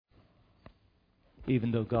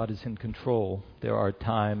even though God is in control, there are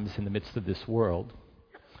times in the midst of this world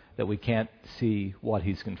that we can't see what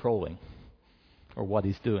He's controlling or what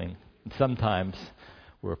He's doing. And sometimes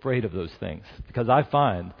we're afraid of those things, because I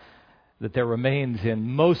find that there remains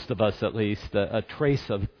in most of us, at least, a trace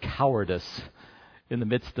of cowardice in the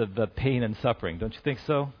midst of pain and suffering. Don't you think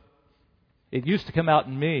so? It used to come out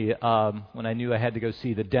in me when I knew I had to go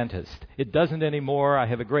see the dentist. It doesn't anymore. I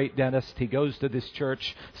have a great dentist. He goes to this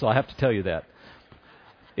church, so I have to tell you that.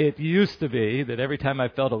 It used to be that every time I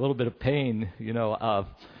felt a little bit of pain,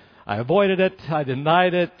 I avoided it. I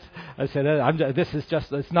denied it. I said,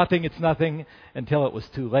 it's nothing, until it was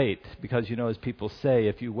too late. Because, as people say,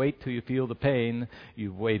 if you wait till you feel the pain,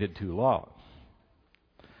 you've waited too long.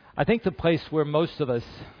 I think the place where most of us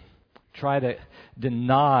try to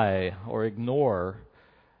deny or ignore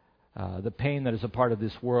the pain that is a part of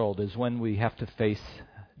this world is when we have to face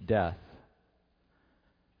death.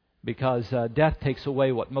 Because death takes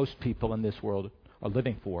away what most people in this world are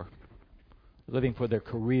living for. Living for their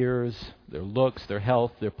careers, their looks, their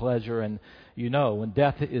health, their pleasure. And when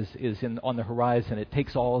death is on the horizon, it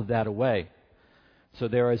takes all of that away. So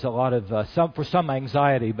there is a lot of, for some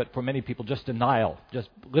anxiety, but for many people just denial. Just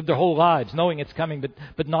live their whole lives knowing it's coming,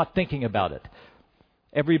 but not thinking about it.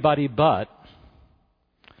 Everybody but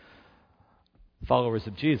followers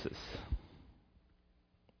of Jesus.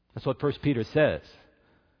 That's what 1 Peter says.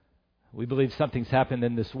 We believe something's happened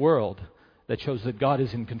in this world that shows that God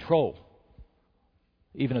is in control,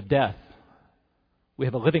 even of death. We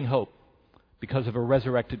have a living hope because of a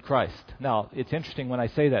resurrected Christ. Now, it's interesting when I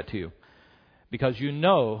say that to you, because you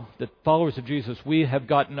know that followers of Jesus, we have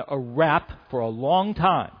gotten a rap for a long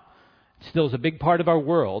time. It still is a big part of our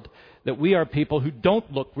world, that we are people who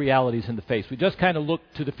don't look realities in the face. We just kind of look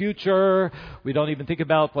to the future. We don't even think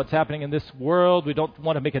about what's happening in this world. We don't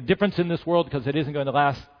want to make a difference in this world because it isn't going to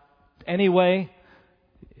last anyway.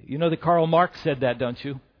 You know that Karl Marx said that, don't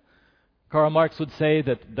you? Karl Marx would say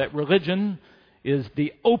that religion is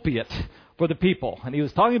the opiate for the people. And he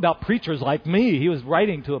was talking about preachers like me. He was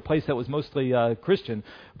writing to a place that was mostly Christian.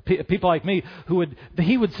 People like me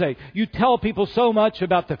he would say, you tell people so much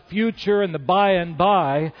about the future and the by and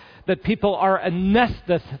by that people are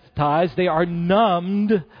anesthetized. They are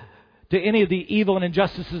numbed to any of the evil and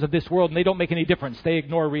injustices of this world, and they don't make any difference. They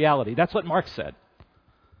ignore reality. That's what Marx said.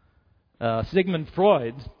 Sigmund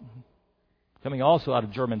Freud, coming also out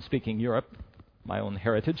of German-speaking Europe, my own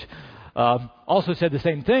heritage, also said the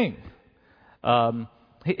same thing.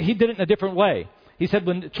 He did it in a different way. He said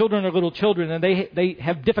when children are little children and they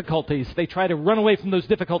have difficulties, they try to run away from those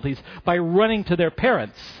difficulties by running to their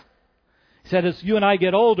parents. He said as you and I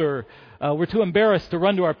get older, we're too embarrassed to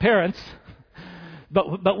run to our parents,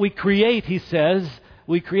 but we create, he says,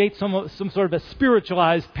 some sort of a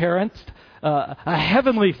spiritualized parent, a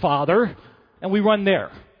heavenly father, and we run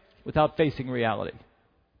there without facing reality.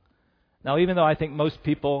 Now, even though I think most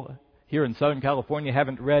people here in Southern California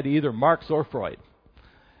haven't read either Marx or Freud,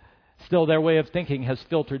 still their way of thinking has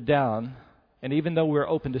filtered down. And even though we're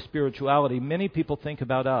open to spirituality, many people think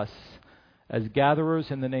about us as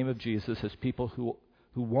gatherers in the name of Jesus, as people who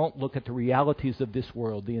won't look at the realities of this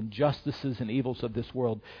world, the injustices and evils of this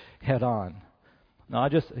world head on. Now,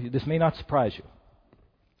 this may not surprise you,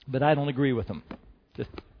 but I don't agree with them. Just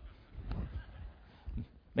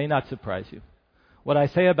may not surprise you. What I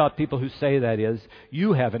say about people who say that is,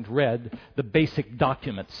 you haven't read the basic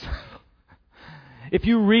documents. If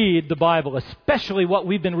you read the Bible, especially what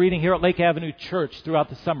we've been reading here at Lake Avenue Church throughout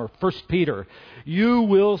the summer, 1 Peter, you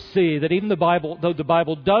will see that even the Bible, though the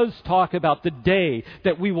Bible does talk about the day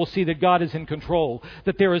that we will see that God is in control,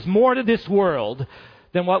 that there is more to this world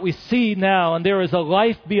than what we see now, and there is a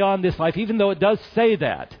life beyond this life. Even though it does say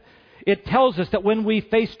that, it tells us that when we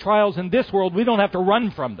face trials in this world, we don't have to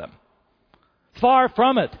run from them. Far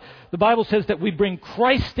from it. The Bible says that we bring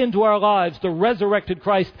Christ into our lives, the resurrected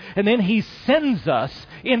Christ, and then He sends us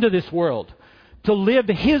into this world to live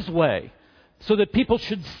His way, so that people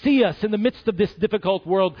should see us in the midst of this difficult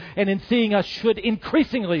world, and in seeing us should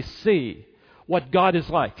increasingly see what God is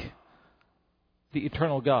like, the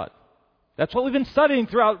eternal God. That's what we've been studying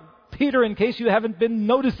throughout Peter, in case you haven't been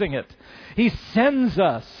noticing it. He sends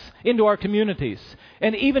us into our communities.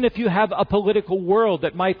 And even if you have a political world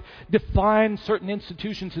that might define certain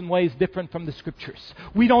institutions in ways different from the Scriptures,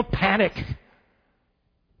 we don't panic,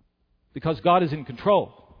 because God is in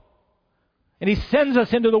control. And He sends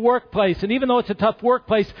us into the workplace. And even though it's a tough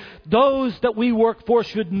workplace, those that we work for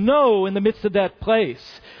should know in the midst of that place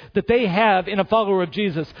that they have in a follower of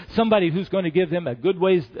Jesus somebody who's going to give them a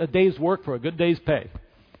day's work for a good day's pay.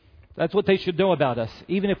 That's what they should know about us,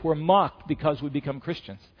 even if we're mocked because we become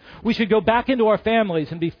Christians. We should go back into our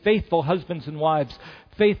families and be faithful husbands and wives,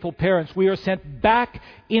 faithful parents. We are sent back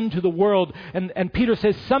into the world. And Peter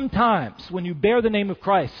says, sometimes when you bear the name of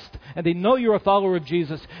Christ and they know you're a follower of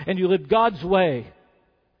Jesus and you live God's way,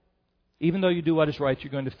 even though you do what is right,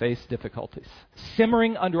 you're going to face difficulties.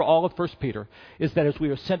 Simmering under all of 1 Peter is that as we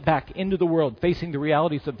are sent back into the world, facing the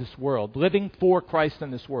realities of this world, living for Christ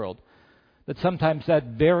in this world, that sometimes that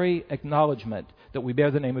very acknowledgement that we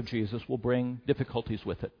bear the name of Jesus will bring difficulties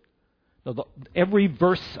with it. Now, every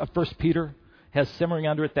verse of 1 Peter has simmering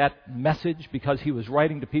under it that message, because he was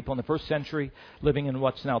writing to people in the first century living in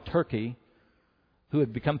what's now Turkey who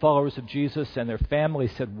had become followers of Jesus, and their family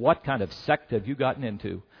said, what kind of sect have you gotten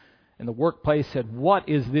into? And the workplace said, what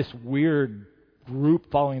is this weird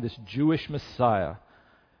group following this Jewish Messiah?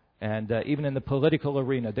 And even in the political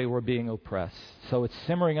arena, they were being oppressed. So it's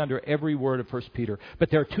simmering under every word of 1 Peter. But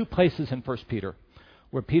there are two places in 1 Peter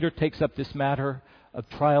where Peter takes up this matter of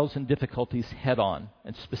trials and difficulties head on,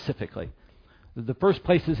 and specifically. The first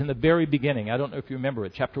place is in the very beginning. I don't know if you remember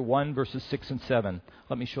it. Chapter 1, verses 6 and 7.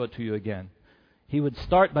 Let me show it to you again. He would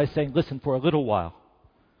start by saying, listen, for a little while,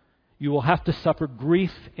 you will have to suffer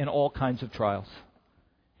grief in all kinds of trials.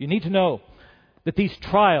 You need to know that these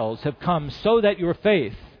trials have come so that your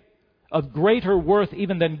faith, of greater worth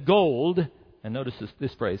even than gold, and notice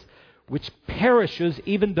this phrase, which perishes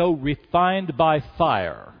even though refined by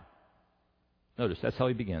fire. Notice, that's how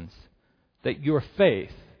he begins. That your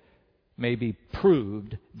faith may be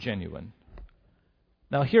proved genuine.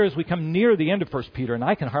 Now here, as we come near the end of 1 Peter, and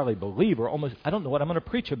I can hardly believe, I don't know what I'm going to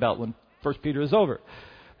preach about when 1 Peter is over.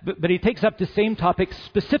 But he takes up the same topic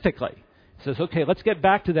specifically. He says, okay, let's get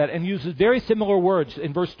back to that, and uses very similar words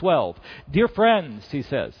in verse 12. Dear friends, he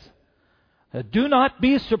says, do not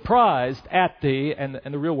be surprised at and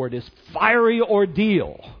the real word is fiery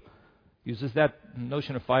ordeal. Uses that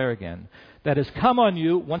notion of fire again. That has come on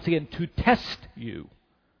you, once again, to test you,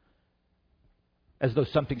 as though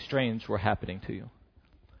something strange were happening to you.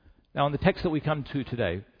 Now, in the text that we come to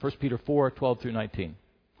today, 1 Peter 4, 12 through 19,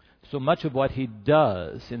 so much of what he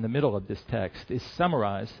does in the middle of this text is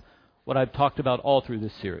summarize what I've talked about all through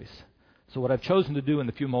this series. So what I've chosen to do in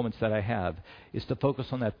the few moments that I have is to focus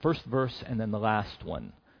on that first verse and then the last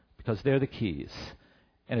one, because they're the keys.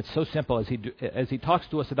 And it's so simple as he talks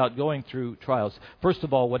to us about going through trials. First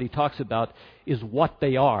of all, what he talks about is what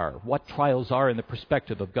they are, what trials are in the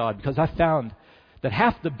perspective of God. Because I've found that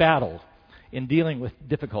half the battle in dealing with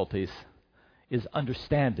difficulties is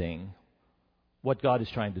understanding what God is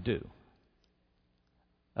trying to do.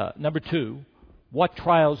 Number two, what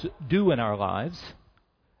trials do in our lives.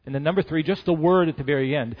 And then number three, just the word at the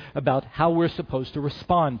very end about how we're supposed to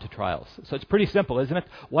respond to trials. So it's pretty simple, isn't it?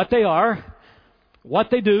 What they are, what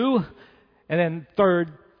they do, and then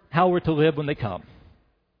third, how we're to live when they come.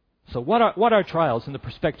 So what are trials in the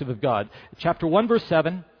perspective of God? Chapter 1, verse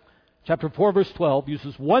 7, chapter 4, verse 12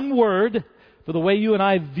 uses one word for the way you and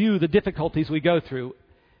I view the difficulties we go through,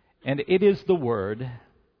 and it is the word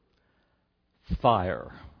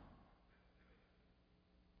fire.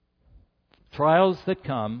 Trials that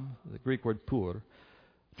come, the Greek word pour,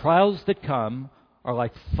 trials that come are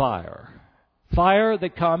like fire. Fire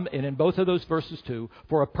that come, and in both of those verses too,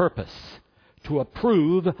 for a purpose, to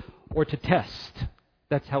approve or to test.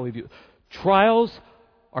 That's how we view it. Trials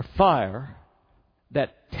are fire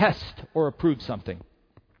that test or approve something.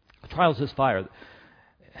 Trials is fire.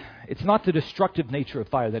 It's not the destructive nature of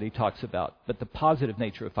fire that he talks about, but the positive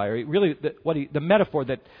nature of fire. The metaphor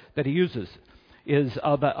that he uses is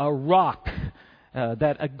of a rock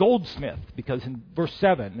that a goldsmith, because in verse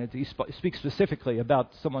 7 he speaks specifically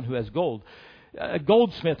about someone who has gold, a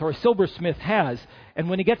goldsmith or a silversmith has, and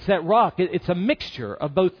when he gets that rock, it's a mixture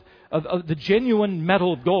of both of the genuine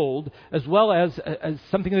metal of gold as well as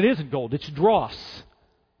something that isn't gold. It's dross.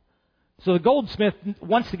 So the goldsmith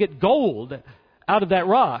wants to get gold out of that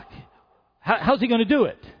rock. How's he going to do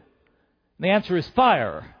it? And the answer is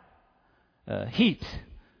fire, heat.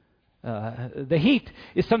 The heat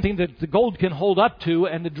is something that the gold can hold up to,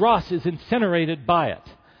 and the dross is incinerated by it.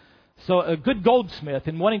 So a good goldsmith,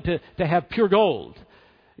 in wanting to have pure gold,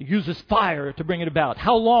 uses fire to bring it about.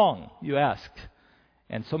 How long, you ask?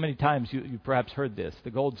 And so many times you perhaps heard this.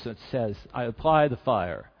 The goldsmith says, I apply the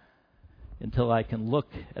fire until I can look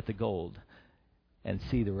at the gold and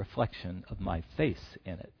see the reflection of my face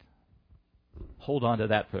in it. Hold on to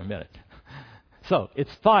that for a minute. So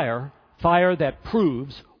it's fire that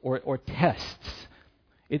proves or tests.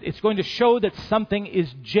 It's going to show that something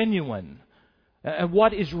is genuine, and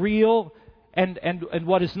what is real and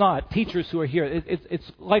what is not. Teachers who are here,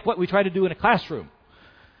 it's like what we try to do in a classroom.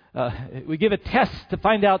 We give a test to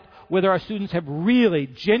find out whether our students have really,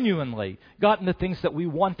 genuinely gotten the things that we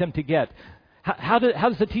want them to get. How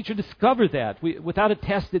does the teacher discover that? Without a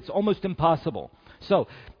test, it's almost impossible. So,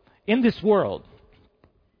 in this world,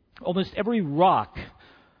 almost every rock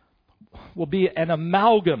will be an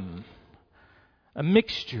amalgam, a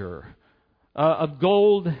mixture of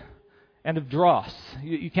gold and of dross.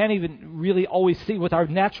 You can't even really always see with our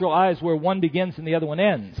natural eyes where one begins and the other one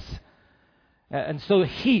ends. And so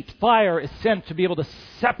heat, fire is sent to be able to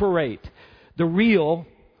separate the real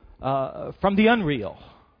from the unreal.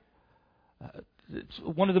 It's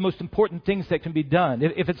one of the most important things that can be done.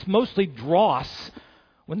 If it's mostly dross,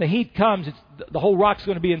 when the heat comes, the whole rock's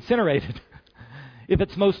going to be incinerated. If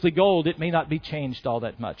it's mostly gold, it may not be changed all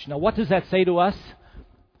that much. Now, what does that say to us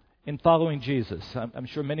in following Jesus? I'm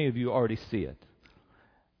sure many of you already see it.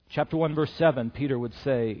 Chapter 1, verse 7, Peter would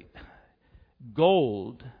say,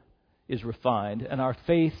 gold is refined, and our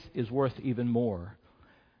faith is worth even more.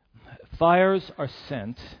 Fires are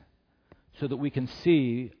sent so that we can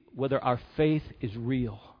see whether our faith is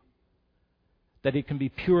real, that it can be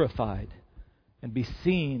purified and be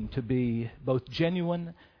seen to be both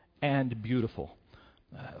genuine and beautiful.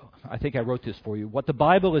 I think I wrote this for you. What the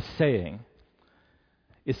Bible is saying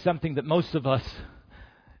is something that most of us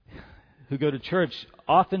who go to church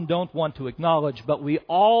often don't want to acknowledge, but we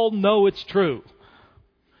all know it's true.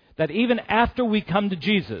 That even after we come to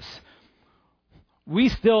Jesus, we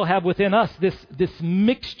still have within us this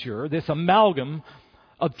mixture, this amalgam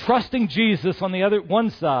of trusting Jesus on the other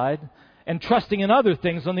one side and trusting in other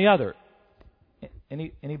things on the other.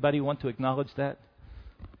 Anybody want to acknowledge that?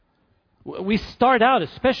 We start out,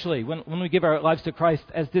 especially when we give our lives to Christ,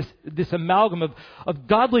 as this amalgam of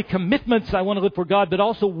godly commitments. I want to live for God, but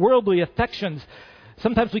also worldly affections.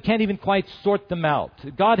 Sometimes we can't even quite sort them out.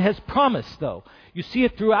 God has promised, though. You see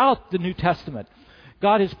it throughout the New Testament.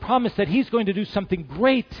 God has promised that He's going to do something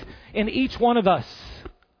great in each one of us.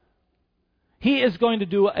 He is going to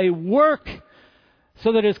do a work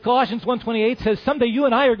so that, as Colossians 1:28 says, someday you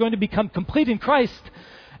and I are going to become complete in Christ.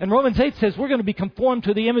 And Romans 8 says we're going to be conformed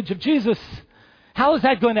to the image of Jesus. How is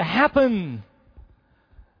that going to happen?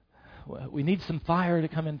 Well, we need some fire to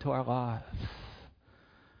come into our lives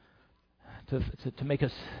to make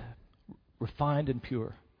us refined and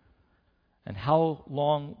pure. And how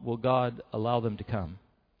long will God allow them to come?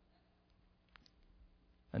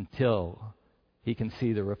 Until He can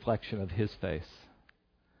see the reflection of His face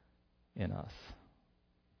in us.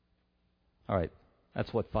 All right,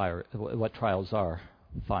 that's what trials are.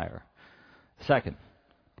 Fire. Second,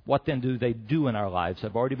 what then do they do in our lives?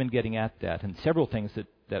 I've already been getting at that, and several things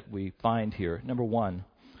that we find here. Number one,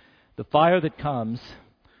 the fire that comes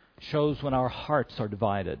shows when our hearts are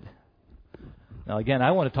divided. Now again,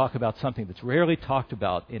 I want to talk about something that's rarely talked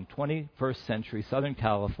about in 21st century Southern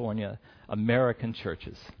California American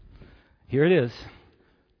churches. Here it is.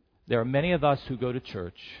 There are many of us who go to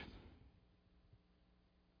church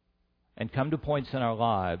and come to points in our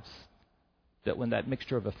lives that when that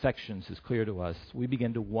mixture of affections is clear to us, we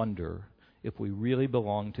begin to wonder if we really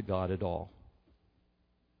belong to God at all.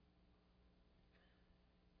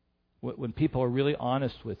 When people are really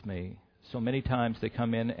honest with me, so many times they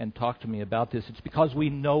come in and talk to me about this, it's because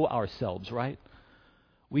we know ourselves, right?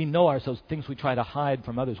 We know ourselves, things we try to hide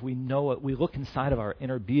from others. We know it. We look inside of our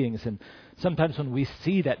inner beings, and sometimes when we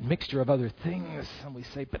see that mixture of other things, and we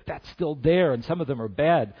say, but that's still there, and some of them are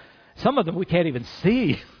bad. Some of them we can't even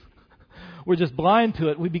see. We're just blind to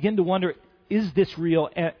it. We begin to wonder, is this real?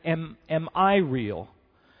 Am I real?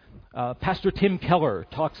 Pastor Tim Keller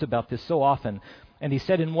talks about this so often, and he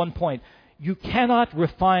said in one point, you cannot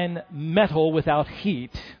refine metal without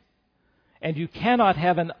heat, and you cannot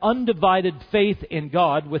have an undivided faith in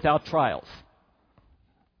God without trials.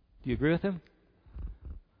 Do you agree with him?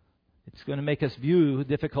 It's going to make us view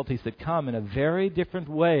difficulties that come in a very different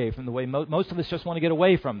way from the way most of us just want to get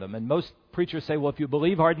away from them. And most preachers say, well, if you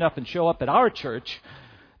believe hard enough and show up at our church,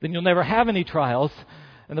 then you'll never have any trials.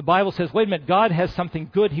 And the Bible says, wait a minute, God has something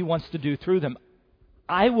good He wants to do through them.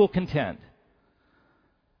 I will contend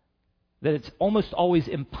that it's almost always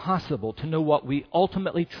impossible to know what we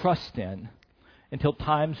ultimately trust in until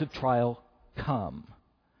times of trial come.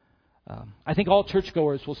 I think all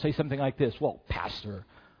churchgoers will say something like this, well, Pastor,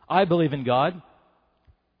 I believe in God.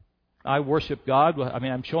 I worship God. I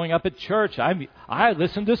mean, I'm showing up at church. I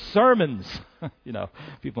listen to sermons.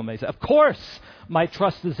 People may say, of course, my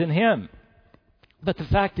trust is in Him. But the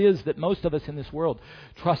fact is that most of us in this world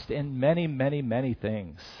trust in many, many, many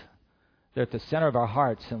things. They're at the center of our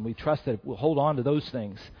hearts, and we trust that we'll hold on to those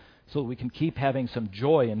things so that we can keep having some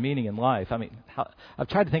joy and meaning in life. I mean, I've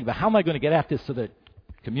tried to think about how am I going to get at this so that it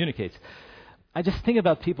communicates. I just think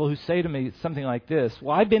about people who say to me something like this: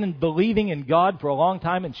 well, I've been believing in God for a long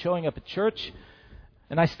time and showing up at church,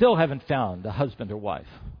 and I still haven't found a husband or wife.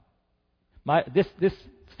 This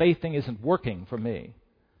faith thing isn't working for me.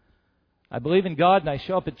 I believe in God and I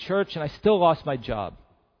show up at church and I still lost my job.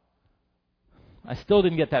 I still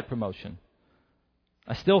didn't get that promotion.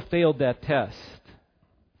 I still failed that test.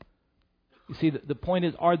 You see, the point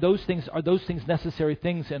is, are those things necessary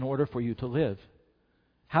things in order for you to live?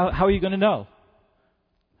 How are you going to know?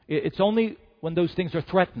 It's only when those things are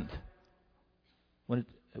threatened.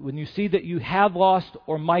 When you see that you have lost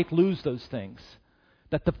or might lose those things,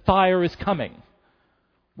 that the fire is coming.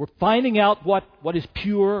 We're finding out what is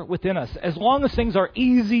pure within us. As long as things are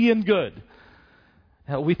easy and good,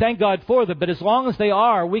 we thank God for them, but as long as they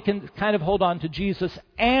are, we can kind of hold on to Jesus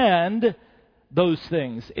and those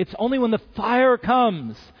things. It's only when the fire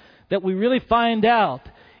comes that we really find out,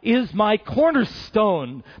 is my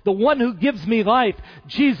cornerstone, the one who gives me life,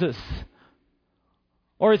 Jesus?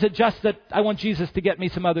 Or is it just that I want Jesus to get me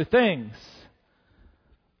some other things?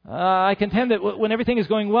 I contend that when everything is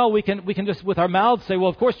going well, we can just with our mouths say, well,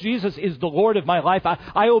 of course Jesus is the Lord of my life.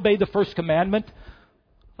 I obey the first commandment.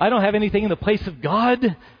 I don't have anything in the place of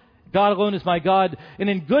God. God alone is my God. And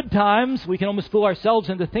in good times, we can almost fool ourselves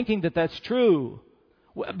into thinking that that's true.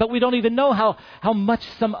 But we don't even know how much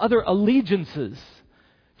some other allegiances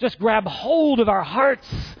just grab hold of our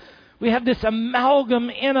hearts. We have this amalgam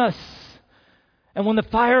in us. And when the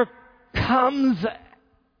fire comes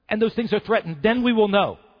and those things are threatened, then we will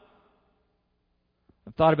know.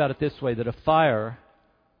 I've thought about it this way, that a fire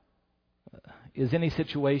is any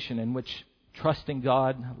situation in which trusting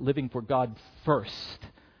God, living for God first,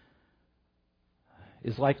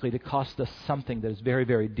 is likely to cost us something that is very,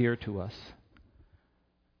 very dear to us.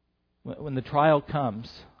 When the trial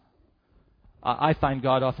comes, I find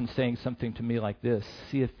God often saying something to me like this.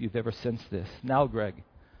 See if you've ever sensed this. Now, Greg,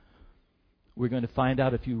 we're going to find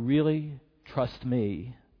out if you really trust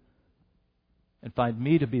me and find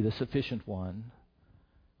me to be the sufficient one,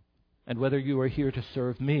 and whether you are here to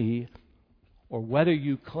serve me or whether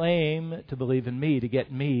you claim to believe in me to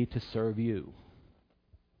get me to serve you.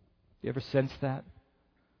 You ever sense that?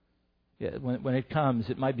 Yeah, when it comes,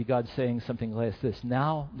 it might be God saying something like this.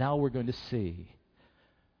 Now we're going to see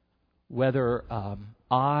whether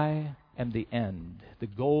I am the end, the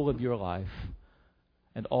goal of your life,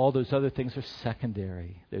 and all those other things are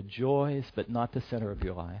secondary. They're joys, but not the center of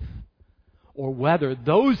your life. Or whether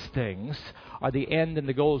those things are the end and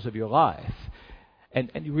the goals of your life.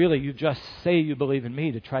 And really, you just say you believe in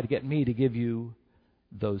me to try to get me to give you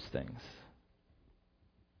those things.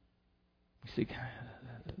 You see,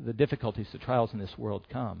 the difficulties, the trials in this world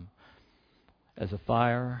come as a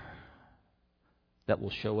fire that will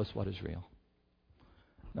show us what is real.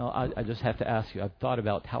 Now, I just have to ask you, I've thought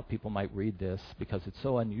about how people might read this, because it's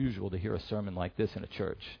so unusual to hear a sermon like this in a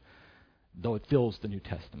church, though it fills the New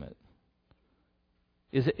Testament.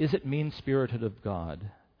 Is it mean-spirited of God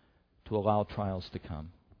to allow trials to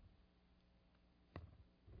come?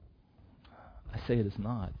 I say it is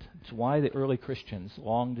not. It's why the early Christians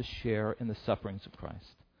longed to share in the sufferings of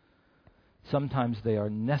Christ. Sometimes they are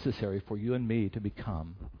necessary for you and me to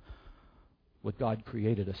become what God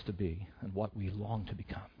created us to be and what we long to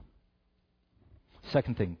become.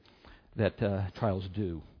 Second thing that trials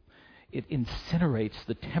do, it incinerates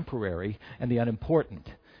the temporary and the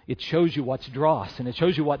unimportant. It shows you what's dross, and it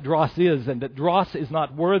shows you what dross is, and that dross is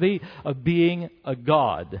not worthy of being a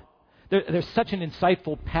god. There's such an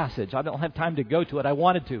insightful passage. I don't have time to go to it. I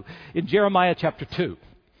wanted to. In Jeremiah chapter 2.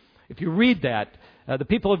 If you read that, the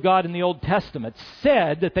people of God in the Old Testament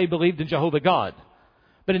said that they believed in Jehovah God.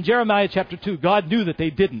 But in Jeremiah chapter 2, God knew that they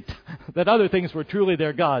didn't, that other things were truly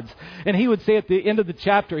their gods. And he would say at the end of the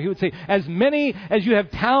chapter, he would say, as many as you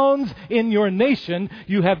have towns in your nation,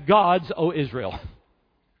 you have gods, O Israel.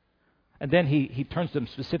 And then he turns to them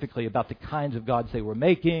specifically about the kinds of gods they were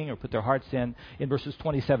making or put their hearts in verses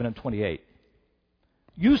 27 and 28.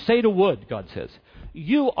 You say to wood, God says,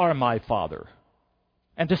 you are my father.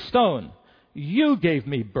 And to stone, you gave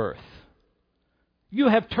me birth. You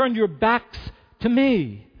have turned your backs to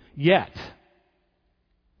me. Yet,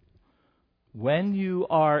 when you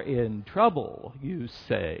are in trouble, you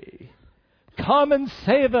say, come and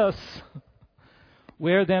save us.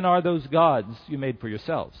 Where then are those gods you made for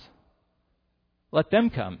yourselves? Let them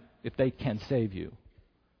come if they can save you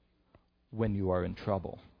when you are in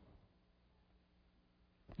trouble.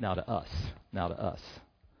 Now to us.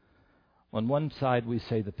 On one side, we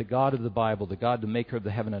say that the God of the Bible, the God, the maker of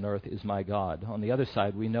the heaven and earth, is my God. On the other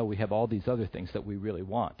side, we know we have all these other things that we really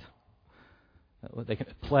want. They can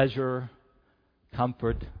pleasure,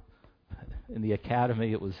 comfort, In the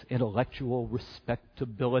academy, it was intellectual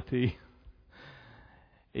respectability.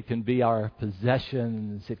 It can be our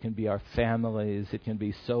possessions. It can be our families. It can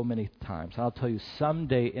be so many times. I'll tell you,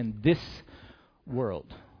 someday in this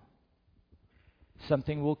world,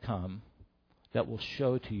 something will come that will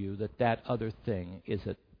show to you that that other thing is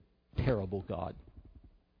a terrible God.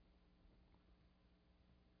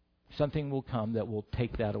 Something will come that will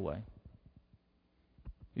take that away.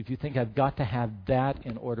 If you think I've got to have that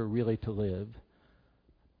in order really to live,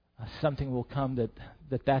 something will come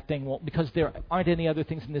that thing won't, because there aren't any other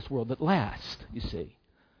things in this world that last, you see.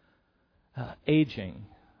 Aging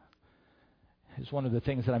is one of the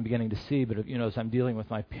things that I'm beginning to see, but as I'm dealing with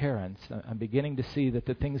my parents, I'm beginning to see that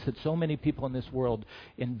the things that so many people in this world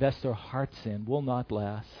invest their hearts in will not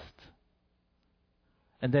last.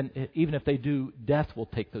 And then even if they do, death will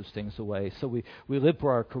take those things away. So we live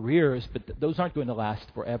for our careers, but those aren't going to last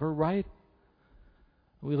forever, right?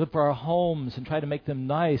 We live for our homes and try to make them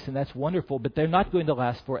nice, and that's wonderful, but they're not going to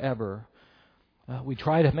last forever. We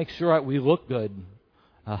try to make sure we look good,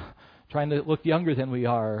 trying to look younger than we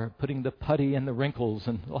are, putting the putty in the wrinkles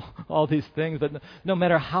and all these things. But no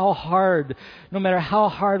matter how hard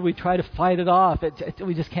we try to fight it off,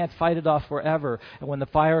 we just can't fight it off forever. And when the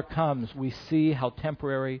fire comes, we see how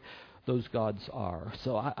temporary those gods are.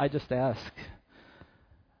 So I just ask,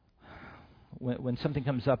 when something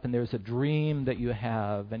comes up and there's a dream that you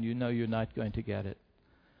have and you know you're not going to get it,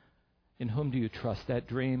 in whom do you trust, that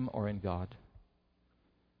dream or in God?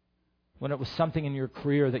 When it was something in your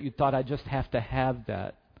career that you thought, I just have to have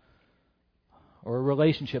that, or a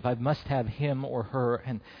relationship, I must have him or her,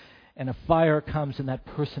 and a fire comes and that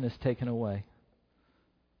person is taken away.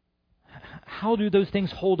 How do those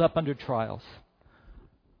things hold up under trials?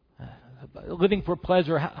 Living for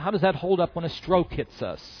pleasure, how does that hold up when a stroke hits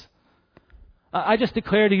us? I just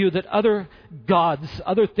declare to you that other gods,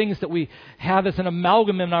 other things that we have as an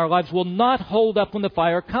amalgam in our lives will not hold up when the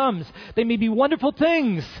fire comes. They may be wonderful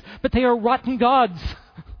things, but they are rotten gods.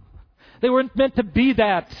 They weren't meant to be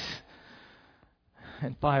that.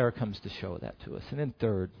 And fire comes to show that to us. And then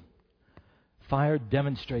third, fire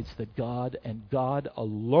demonstrates that God and God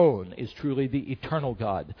alone is truly the eternal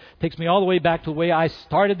God. Takes me all the way back to the way I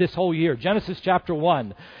started this whole year. Genesis chapter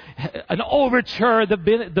 1. An overture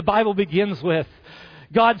the Bible begins with.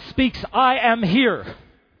 God speaks, I am here.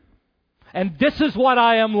 And this is what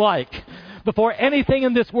I am like. Before anything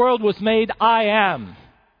in this world was made, I am.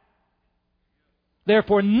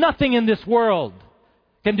 Therefore, nothing in this world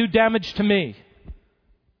can do damage to me.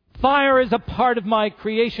 Fire is a part of my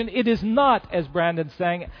creation. It is not, as Brandon's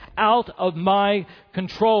saying, out of my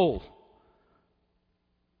control.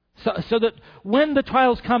 So that when the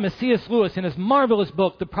trials come, as C.S. Lewis in his marvelous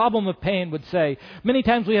book, The Problem of Pain, would say, many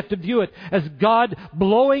times we have to view it as God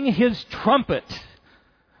blowing His trumpet.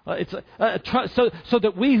 So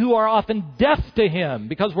that we who are often deaf to Him,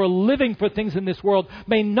 because we're living for things in this world,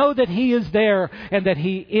 may know that He is there and that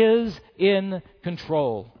He is in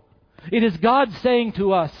control. It is God saying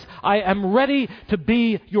to us, I am ready to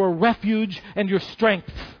be your refuge and your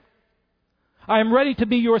strength. I am ready to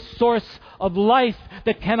be your source of life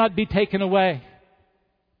that cannot be taken away.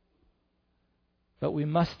 But we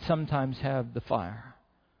must sometimes have the fire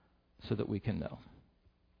so that we can know.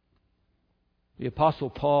 The Apostle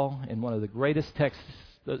Paul, in one of the greatest texts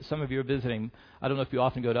that some of you are visiting, I don't know if you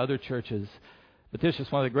often go to other churches, but this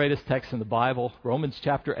is one of the greatest texts in the Bible, Romans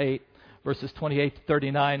chapter 8, verses 28 to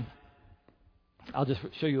 39. I'll just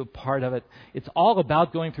show you a part of it. It's all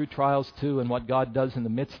about going through trials too and what God does in the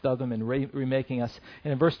midst of them and remaking us.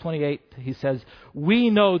 And in verse 28, he says, we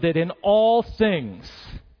know that in all things,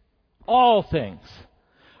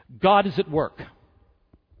 God is at work.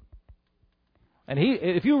 And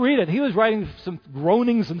if you read it, he was writing some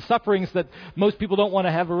groanings and sufferings that most people don't want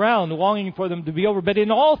to have around, longing for them to be over. But in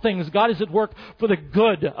all things, God is at work for the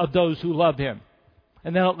good of those who love Him.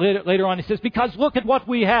 And then later on he says, because look at what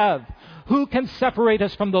we have. Who can separate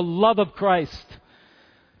us from the love of Christ?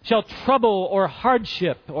 Shall trouble or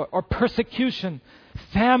hardship or persecution,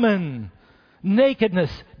 famine,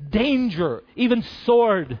 nakedness, danger, even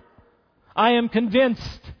sword? I am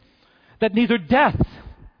convinced that neither death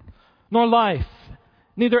nor life,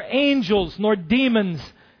 neither angels nor demons,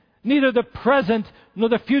 neither the present nor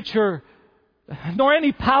the future, nor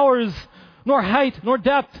any powers, nor height, nor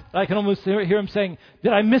depth. I can almost hear him saying,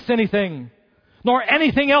 did I miss anything? Nor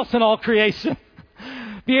anything else in all creation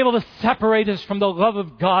be able to separate us from the love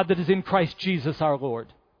of God that is in Christ Jesus our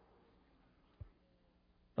Lord.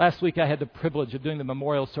 Last week I had the privilege of doing the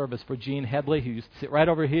memorial service for Gene Headley, who used to sit right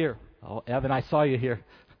over here. Oh, Evan, I saw you here.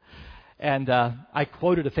 And I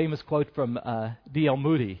quoted a famous quote from D.L.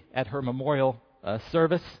 Moody at her memorial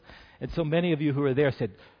service. And so many of you who are there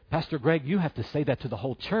said, Pastor Greg, you have to say that to the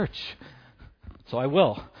whole church. So I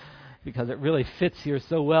will, because it really fits here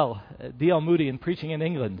so well. D.L. Moody, in preaching in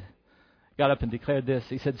England, got up and declared this.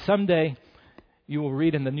 He said, someday you will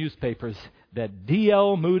read in the newspapers that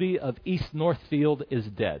D.L. Moody of East Northfield is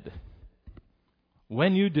dead.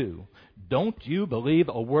 When you do, don't you believe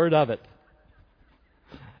a word of it.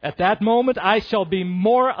 At that moment, I shall be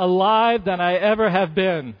more alive than I ever have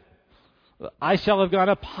been. I shall have gone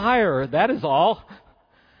up higher, that is all,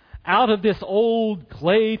 out of this old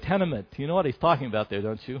clay tenement. You know what he's talking about there,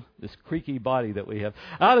 don't you? This creaky body that we have.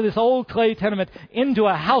 Out of this old clay tenement into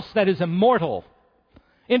a house that is immortal,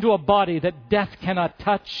 into a body that death cannot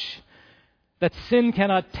touch, that sin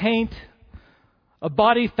cannot taint, a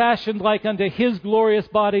body fashioned like unto His glorious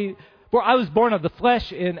body. For I was born of the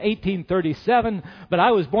flesh in 1837, but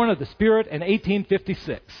I was born of the Spirit in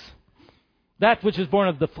 1856. That which is born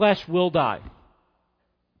of the flesh will die.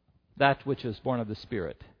 That which is born of the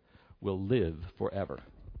Spirit will live forever.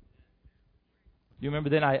 You remember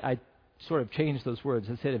then I sort of changed those words.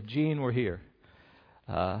 I said if Jean were here,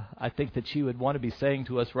 I think that she would want to be saying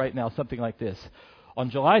to us right now something like this. On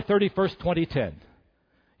July 31st, 2010,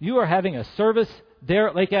 you are having a service there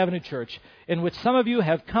at Lake Avenue Church in which some of you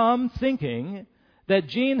have come thinking that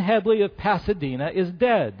Jean Headley of Pasadena is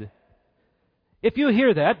dead. If you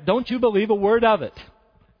hear that, don't you believe a word of it.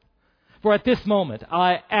 For at this moment,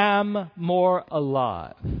 I am more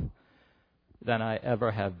alive than I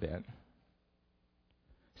ever have been.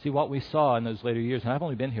 See, what we saw in those later years, and I've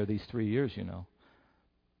only been here these 3 years, you know,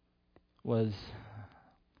 was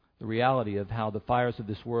the reality of how the fires of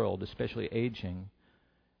this world, especially aging,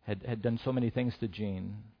 had done so many things to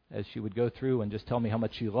Jean as she would go through and just tell me how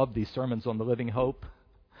much she loved these sermons on the living hope.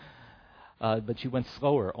 But she went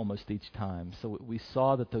slower almost each time. So we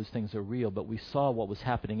saw that those things are real, but we saw what was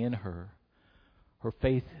happening in her. Her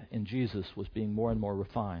faith in Jesus was being more and more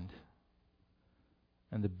refined.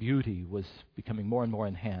 And the beauty was becoming more and more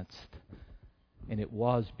enhanced. And it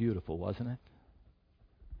was beautiful, wasn't it?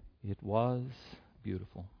 It was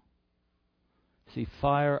beautiful. See,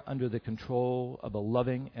 fire under the control of a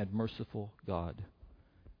loving and merciful God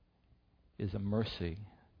is a mercy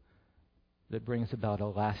that brings about a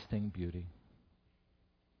lasting beauty.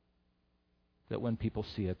 That when people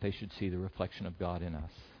see it, they should see the reflection of God in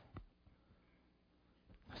us.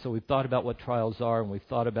 So we've thought about what trials are, and we've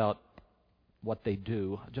thought about what they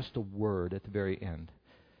do. Just a word at the very end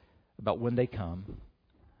about when they come,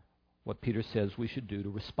 what Peter says we should do to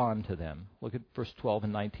respond to them. Look at verse 12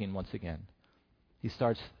 and 19 once again. He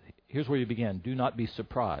starts, here's where you begin. Do not be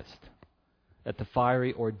surprised at the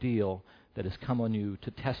fiery ordeal that has come on you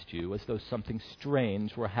to test you as though something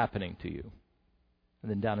strange were happening to you.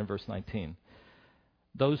 And then down in verse 19.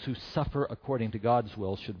 Those who suffer according to God's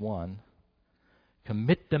will should, 1,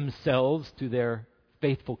 commit themselves to their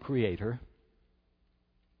faithful Creator,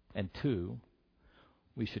 and 2,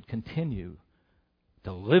 we should continue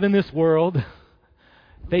to live in this world,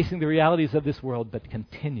 facing the realities of this world, but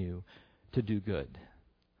continue to do good.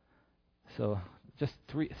 So, just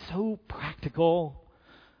 3 so practical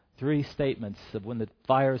 3 statements of when the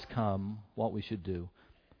fires come, what we should do.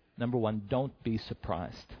 Number 1, don't be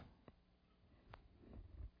surprised.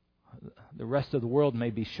 The rest of the world may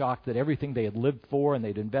be shocked that everything they had lived for and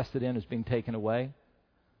they'd invested in is being taken away.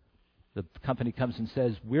 The company comes and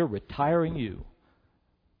says, we're retiring you.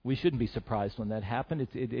 We shouldn't be surprised when that happened.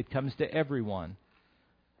 It comes to everyone.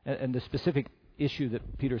 And the specific issue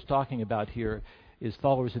that Peter's talking about here is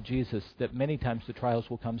followers of Jesus, that many times the trials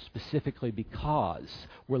will come specifically because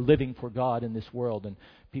we're living for God in this world, and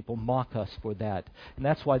people mock us for that. And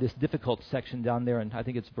that's why this difficult section down there, and I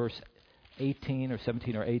think it's verse 18 or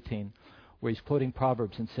 17 or 18, where he's quoting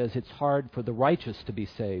Proverbs and says it's hard for the righteous to be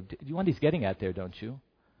saved. You know what he's getting at there, don't you?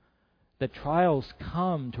 That trials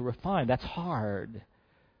come to refine. That's hard,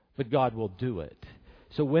 but God will do it.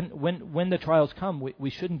 So when the trials come, we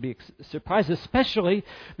shouldn't be surprised, especially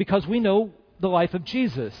because we know the life of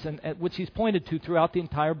Jesus, and which he's pointed to throughout the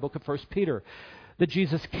entire book of 1 Peter. That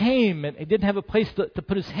Jesus came and he didn't have a place to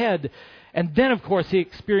put his head. And then, of course, he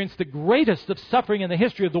experienced the greatest of suffering in the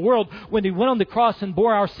history of the world when he went on the cross and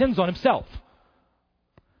bore our sins on himself.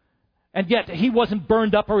 And yet, he wasn't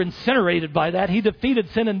burned up or incinerated by that. He defeated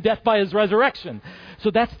sin and death by his resurrection.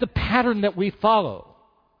 So that's the pattern that we follow.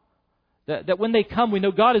 That when they come, we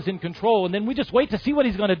know God is in control. And then we just wait to see what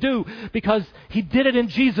he's going to do because he did it in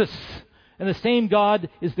Jesus. And the same God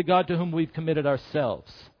is the God to whom we've committed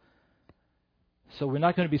ourselves. So we're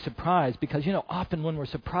not going to be surprised because, often when we're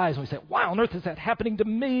surprised, we say, why on earth is that happening to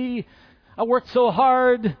me? I worked so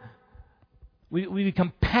hard. We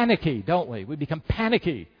become panicky, don't we? We become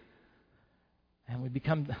panicky. And we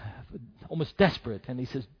become almost desperate. And he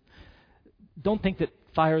says, don't think that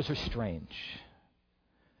fires are strange.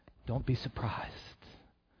 Don't be surprised.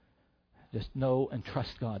 Just know and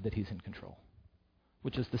trust God that He's in control,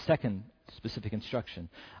 which is the second specific instruction.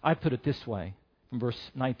 I put it this way from verse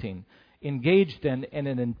 19. Engage then in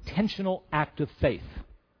an intentional act of faith.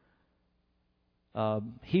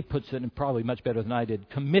 He puts it, and probably much better than I did,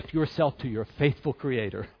 commit yourself to your faithful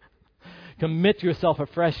Creator. Commit yourself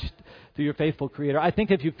afresh to your faithful Creator. I think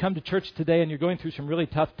if you've come to church today and you're going through some really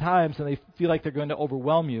tough times and they feel like they're going to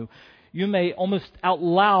overwhelm you, you may almost out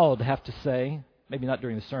loud have to say, maybe not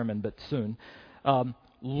during the sermon, but soon,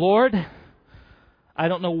 Lord, I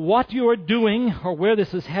don't know what you are doing or where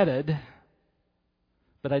this is headed,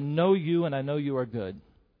 but I know you and I know you are good.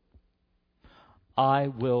 I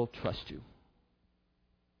will trust you.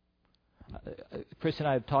 Chris and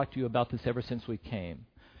I have talked to you about this ever since we came.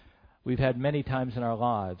 We've had many times in our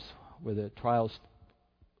lives where the trials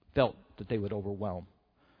felt that they would overwhelm.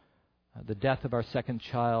 The death of our second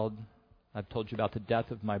child. I've told you about the death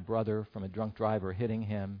of my brother from a drunk driver hitting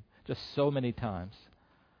him just so many times.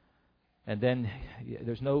 And then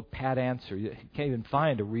there's no pat answer. You can't even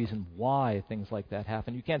find a reason why things like that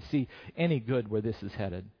happen. You can't see any good where this is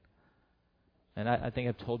headed. And I think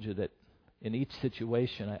I've told you that in each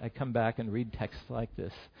situation, I come back and read texts like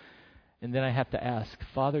this. And then I have to ask,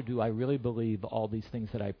 Father, do I really believe all these things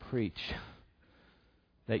that I preach?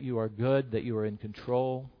 That you are good, that you are in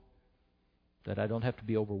control, that I don't have to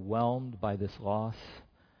be overwhelmed by this loss.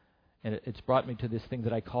 And it's brought me to this thing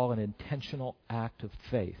that I call an intentional act of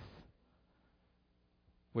faith.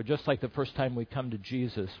 Where just like the first time we come to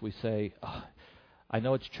Jesus, we say, oh, I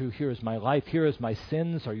know it's true, here is my life, here is my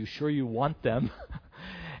sins, are you sure you want them?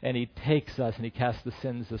 And He takes us and He casts the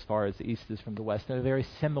sins as far as the east is from the west. In a very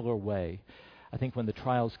similar way, I think when the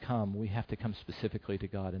trials come, we have to come specifically to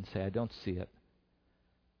God and say, I don't see it,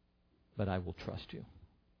 but I will trust you.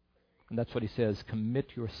 And that's what He says,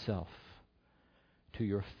 commit yourself to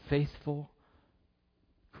your faithful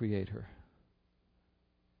Creator,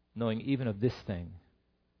 knowing even of this thing,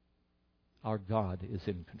 our God is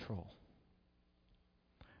in control.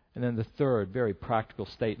 And then the third, very practical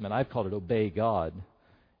statement, I've called it obey God.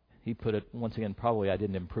 He put it, once again, probably I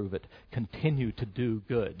didn't improve it, continue to do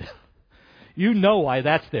good. You know why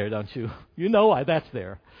that's there, don't you? You know why that's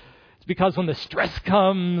there. It's because when the stress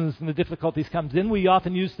comes and the difficulties comes, then we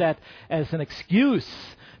often use that as an excuse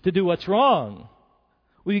to do what's wrong.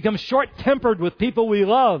 We become short-tempered with people we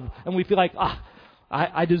love, and we feel like,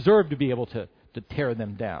 I deserve to be able to tear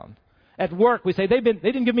them down. At work, we say, they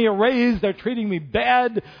didn't give me a raise, they're treating me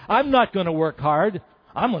bad, I'm not going to work hard,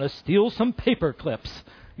 I'm going to steal some paper clips.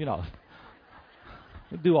 You know,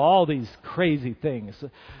 we do all these crazy things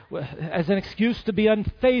as an excuse to be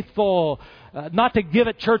unfaithful, not to give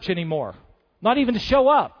at church anymore, not even to show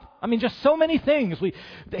up. I mean, just so many things.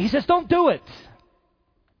 He says, don't do it.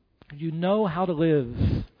 You know how to live.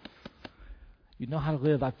 You know how to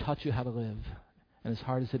live. I've taught you how to live. And as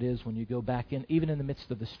hard as it is when you go back in, even in the midst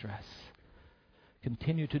of the stress,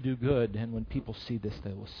 continue to do good. And when people see this,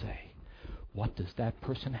 they will say, what does that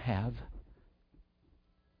person have?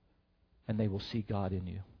 And they will see God in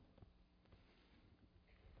you.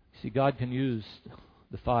 See, God can use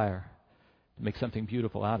the fire to make something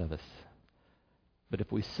beautiful out of us. But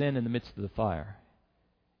if we sin in the midst of the fire,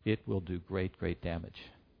 it will do great, great damage.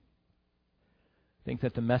 I think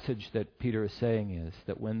that the message that Peter is saying is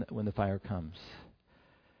that when the fire comes,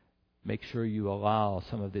 make sure you allow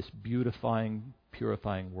some of this beautifying,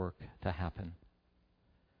 purifying work to happen.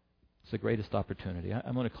 It's the greatest opportunity.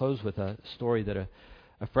 I'm going to close with a story that a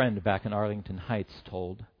friend back in Arlington Heights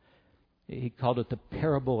told. He called it the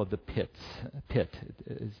parable of the pit.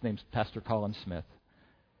 His name's Pastor Colin Smith.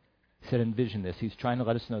 He said, envision this. He's trying to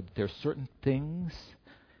let us know that there are certain things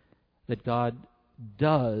that God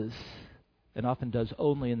does, and often does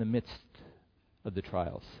only in the midst of the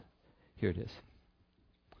trials. Here it is.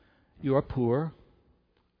 You are poor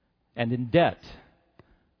and in debt,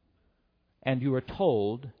 and you are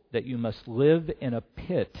told that you must live in a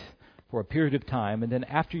pit for a period of time, and then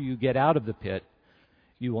after you get out of the pit,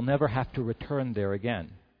 you will never have to return there again.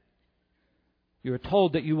 You are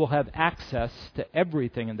told that you will have access to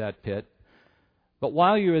everything in that pit, but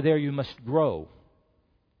while you are there, you must grow,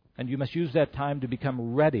 and you must use that time to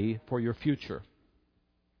become ready for your future.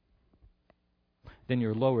 Then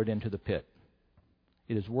you're lowered into the pit.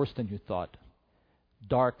 It is worse than you thought.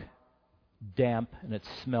 Dark, damp, and it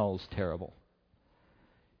smells terrible.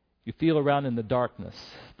 You feel around in the darkness.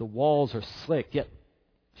 The walls are slick, yet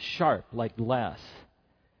sharp like glass.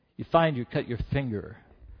 You find you cut your finger.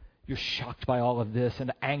 You're shocked by all of this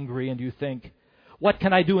and angry, and you think, what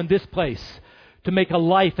can I do in this place to make a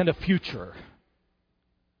life and a future,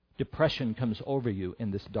 depression comes over you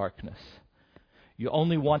in this darkness. You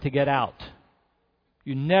only want to get out.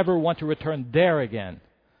 You never want to return there again.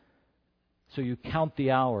 So you count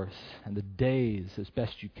the hours and the days as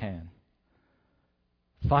best you can.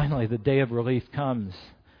 Finally, the day of relief comes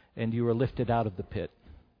and you are lifted out of the pit.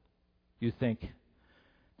 You think,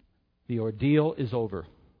 the ordeal is over.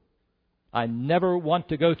 I never want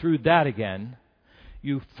to go through that again.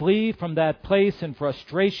 You flee from that place in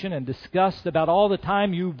frustration and disgust about all the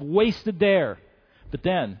time you've wasted there. But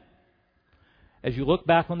then, as you look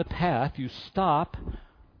back on the path, you stop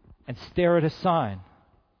and stare at a sign.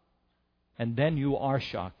 And then you are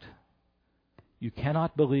shocked. You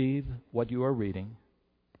cannot believe what you are reading.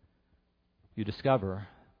 You discover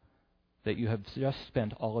that you have just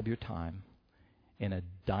spent all of your time in a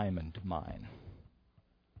diamond mine.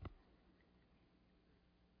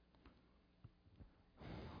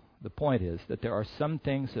 The point is that there are some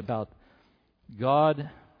things about God,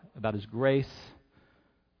 about His grace,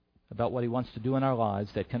 about what He wants to do in our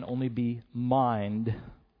lives that can only be mined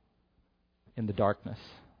in the darkness.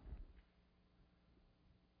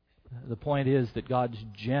 The point is that God's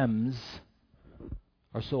gems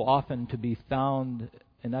are so often to be found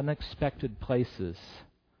in unexpected places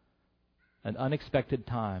and unexpected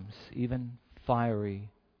times, even fiery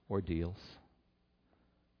ordeals.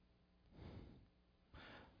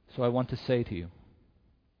 So I want to say to you,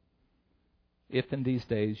 if in these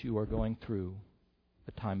days you are going through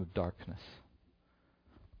a time of darkness,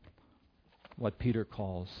 what Peter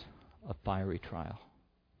calls a fiery trial,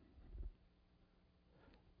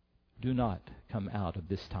 do not come out of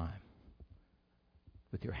this time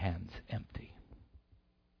with your hands empty.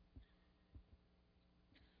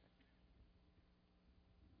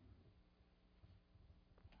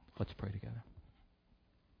 Let's pray together.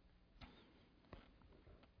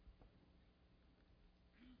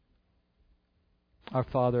 Our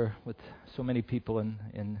Father, with so many people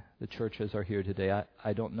in the church as are here today,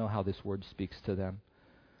 I don't know how this word speaks to them.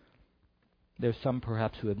 There's some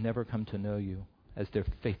perhaps who have never come to know you as their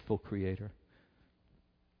faithful Creator.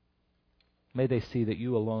 May they see that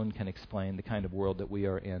you alone can explain the kind of world that we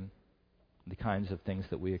are in, the kinds of things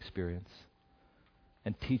that we experience,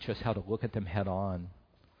 and teach us how to look at them head on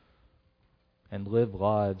and live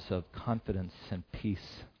lives of confidence and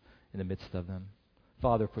peace in the midst of them.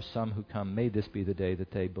 Father, for some who come, may this be the day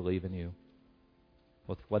that they believe in you.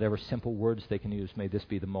 With whatever simple words they can use, may this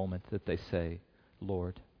be the moment that they say,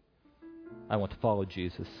 Lord, I want to follow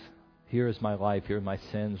Jesus. Here is my life. Here are my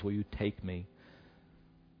sins. Will you take me?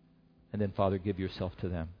 And then, Father, give yourself to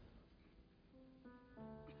them.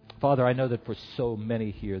 Father, I know that for so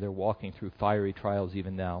many here, they're walking through fiery trials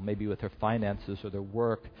even now, maybe with their finances or their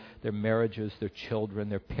work, their marriages, their children,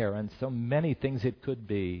 their parents, so many things it could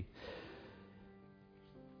be.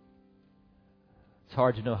 It's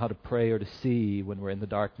hard to know how to pray or to see when we're in the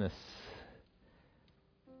darkness.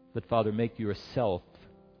 But Father, make yourself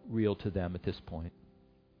real to them at this point.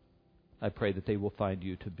 I pray that they will find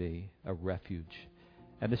you to be a refuge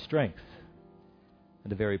and a strength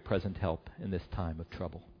and a very present help in this time of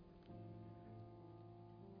trouble.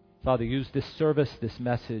 Father, use this service, this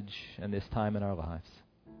message, and this time in our lives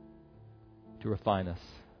to refine us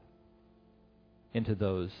into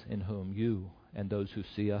those in whom you and those who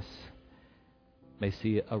see us may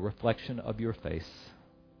see a reflection of your face.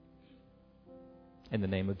 In the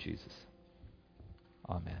name of Jesus.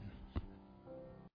 Amen.